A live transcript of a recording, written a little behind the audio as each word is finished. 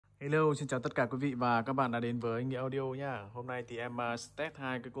Hello, xin chào tất cả quý vị và các bạn đã đến với Nghĩa Audio nhá. Hôm nay thì em test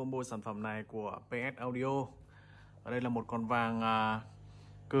hai cái combo sản phẩm này của PS Audio. Ở đây là một con vàng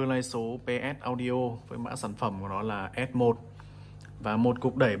cơ lai số PS Audio với mã sản phẩm của nó là S1 và một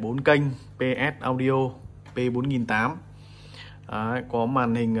cục đẩy 4 kênh PS Audio P4800. Có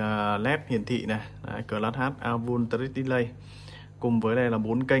màn hình LED hiển thị này, Class H Ultra Delay. Cùng với đây là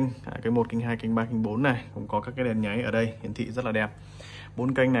 4 kênh, cái 1 kênh 2 kênh 3 kênh 4 này, cũng có các cái đèn nháy ở đây hiển thị rất là đẹp.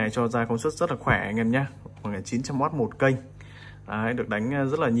 4 kênh này cho ra công suất rất là khỏe anh em nhé, khoảng 900W một kênh. Được đánh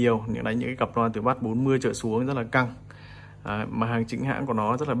rất là nhiều, đánh những cái cặp loa từ bass 40 trở xuống rất là căng. Mà hàng chính hãng của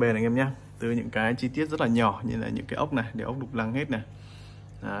nó rất là bền anh em nhé, từ những cái chi tiết rất là nhỏ như là những cái ốc này, để ốc đục lăng hết này.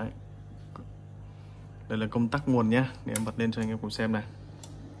 Đây là công tắc nguồn nhé, để em bật lên cho anh em cùng xem này.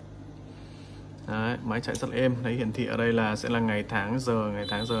 Máy chạy rất là êm, thấy hiển thị ở đây là sẽ là ngày tháng giờ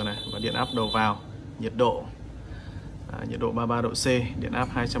này, và điện áp đầu vào, nhiệt độ. Nhiệt độ 33 độ C, điện áp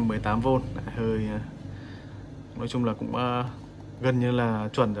 218V, hơi nói chung là cũng gần như là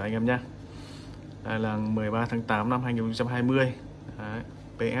chuẩn rồi anh em nhé. Đây là 13 tháng 8 năm 2020.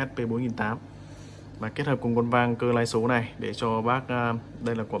 PS P4800 và kết hợp cùng con vang cơ lai số này để cho bác,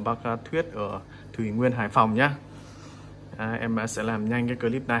 đây là của bác Thuyết ở Thủy Nguyên, Hải Phòng nhá. Em sẽ làm nhanh cái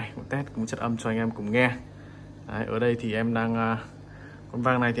clip này, một test cũng chất âm cho anh em cùng nghe. Ở đây thì em đang con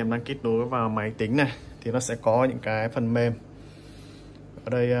vang này thì em đang kết nối vào máy tính này, thì nó sẽ có những cái phần mềm ở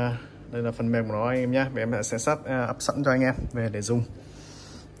đây. Đây là phần mềm của nó anh em nhé, và em sẽ up sẵn cho anh em về để dùng.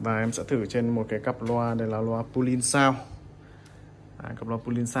 Và em sẽ thử trên một cái cặp loa, đây là loa pull-in sound, cặp loa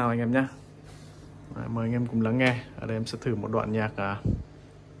pull-in sound anh em nhé. Mời anh em cùng lắng nghe. Ở đây em sẽ thử một đoạn nhạc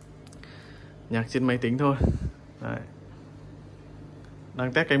nhạc trên máy tính thôi.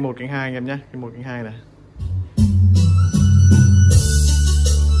 Đang test kênh 1 kênh 2 anh em nhé, kênh 1 kênh 2 này.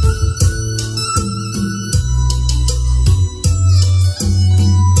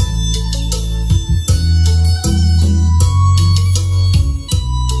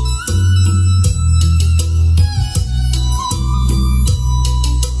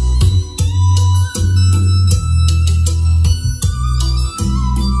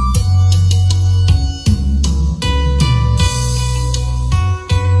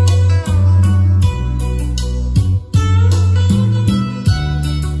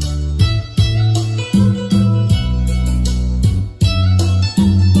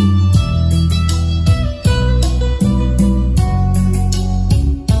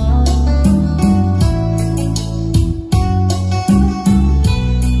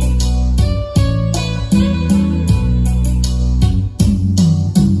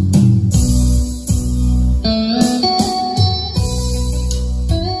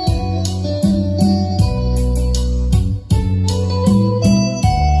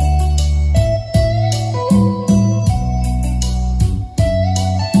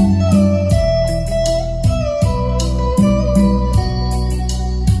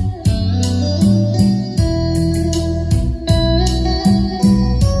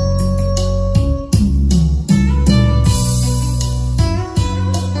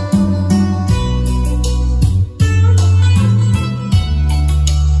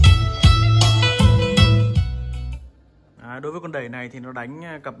 Đối với con đẩy này thì nó đánh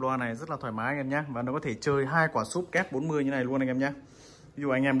cặp loa này rất là thoải mái anh em nhé, và nó có thể chơi hai quả súp kép 40 như này luôn anh em nhé. Ví dụ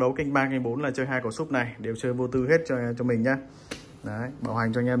anh em đấu kênh 3 kênh 4 là chơi hai quả súp này đều chơi vô tư hết cho mình nhá. Đấy, bảo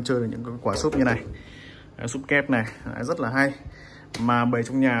hành cho anh em chơi được những quả súp như này, súp kép này rất là hay, mà bày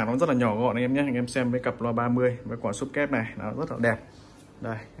trong nhà nó rất là nhỏ gọn anh em nhé. Anh em xem với cặp loa 30 với quả súp kép này nó rất là đẹp.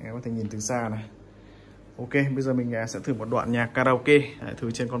 Đây anh em có thể nhìn từ xa này. Ok, bây giờ mình sẽ thử một đoạn nhạc karaoke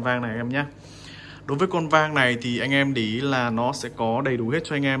thử trên con vang này anh em nhé. Đối với con vang này thì anh em để ý là nó sẽ có đầy đủ hết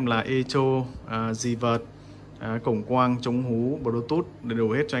cho anh em là echo, reverb, cổng quang, chống hú, bluetooth, đầy đủ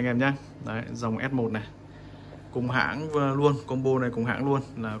hết cho anh em nhé. Đấy, dòng S1 này cùng hãng luôn, combo này cùng hãng luôn,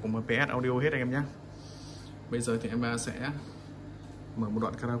 là cùng PS Audio hết anh em nhé. Bây giờ thì em sẽ mở một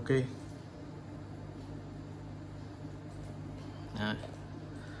đoạn karaoke. Đấy,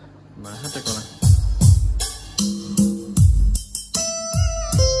 mà hát tay còn này.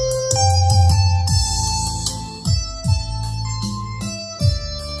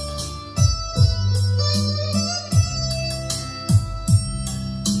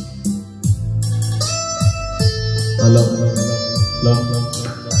 Alo, 1,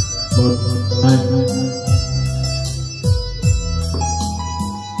 2.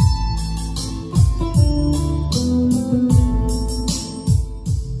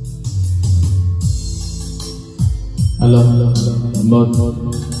 Alo, 1.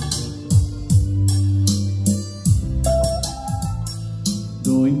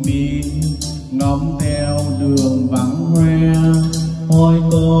 Đôi mi ngóng theo đường vắng hoe, hỏi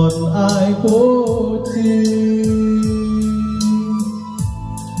còn ai cố chi.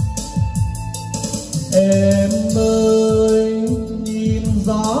 Em ơi nhìn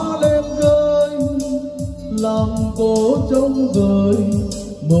gió lên khơi, lòng cố trông vời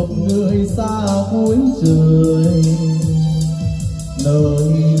một người xa cuối trời.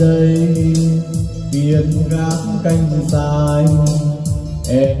 Nơi đây biển gác canh dài,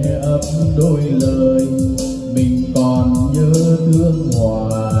 ấp đôi lời mình còn nhớ thương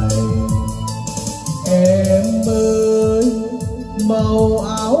hoài. Em ơi màu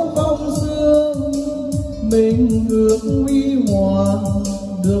áo phong sương, mình ước huy hoàng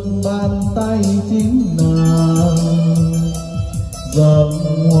được bàn tay chính nàng.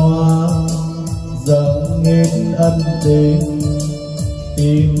 Dâng hoa dâng hết ân tình,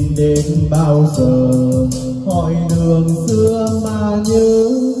 tìm đến bao giờ hỏi đường xưa mà nhớ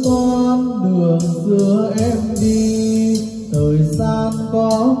con. Đường xưa em đi thời gian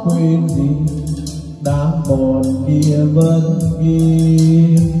có quên gì, đã một kia vẫn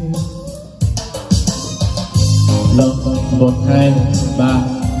ghi. Lực 1, 2, 3.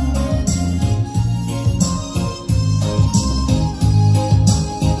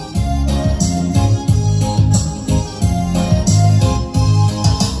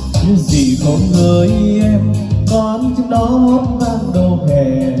 Những gì không ngơi em, con chim đó hót vang đầu hè.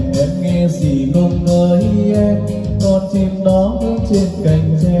 Em nghe gì không ngơi em, con chim đó đứng trên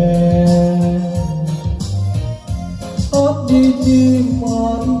cành tre. Hót đi chim,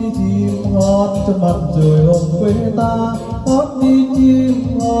 hót đi chim, hót cho mặt trời hồng quê ta. Hót đi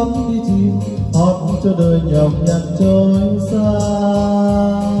chim, hót đi chim, hót cho đời nhọc nhằn trôi xa.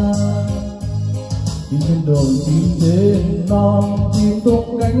 Chim trên đồi, chim trên non, chim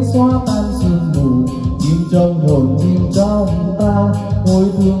tung cánh xóa tan sương mù. Chim trong hồn, chim trong ta, ôi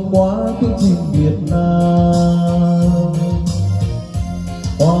thương quá cái chim Việt Nam.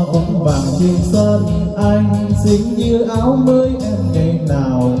 Hoa cũng vàng trên sân anh, xinh như áo mới em ngày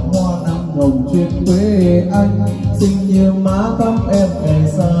nào. Hoa nắng hồng trên quê anh, xinh như má thắm em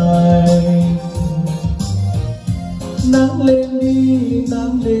ngày say. Nắng lên đi,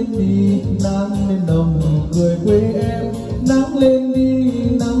 nắng lên đi, nắng lên đồng cười quê em. Nắng lên đi,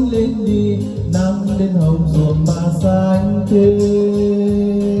 nắng lên đi, nắng lên hồng ruộng mà xanh thế.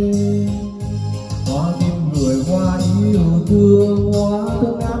 Hoa tim người, hoa yêu thương, hoa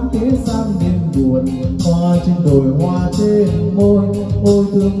thương ám thế gian đêm buồn. Hoa trên đồi, hoa trên môi, ôi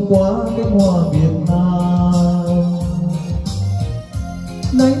thương quá cánh hoa Việt Nam.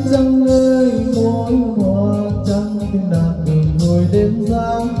 Nánh răng ơi môi hoa trắng, tiếng đàn đường ngồi đêm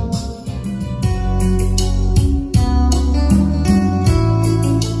giang.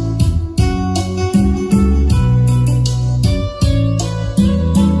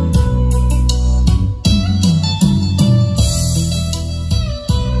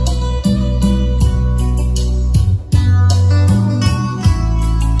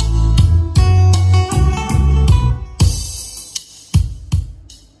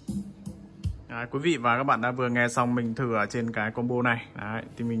 Quý vị và các bạn đã vừa nghe xong mình thử ở trên cái combo này. Đấy,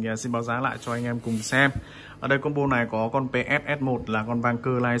 thì mình xin báo giá lại cho anh em cùng xem. Ở đây combo này có con PS1 là con vang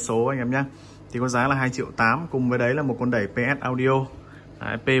cơ lai số anh em nhé. Thì có giá là 2.8 triệu, cùng với đấy là một con đẩy PS audio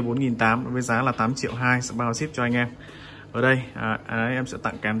P4800 với giá là 8.2 triệu, sẽ bao ship cho anh em. Ở đây em sẽ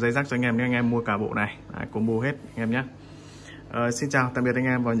tặng kèm dây rắc cho anh em nếu anh em mua cả bộ này. Combo hết anh em nhé. Xin chào tạm biệt anh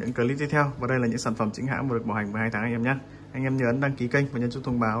em vào những clip tiếp theo. Và đây là những sản phẩm chính hãng và được bảo hành 12 tháng anh em nhé. Anh em nhớ ấn đăng ký kênh và nhấn chuông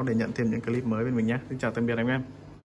thông báo để nhận thêm những clip mới bên mình nhé. Xin chào tạm biệt anh em.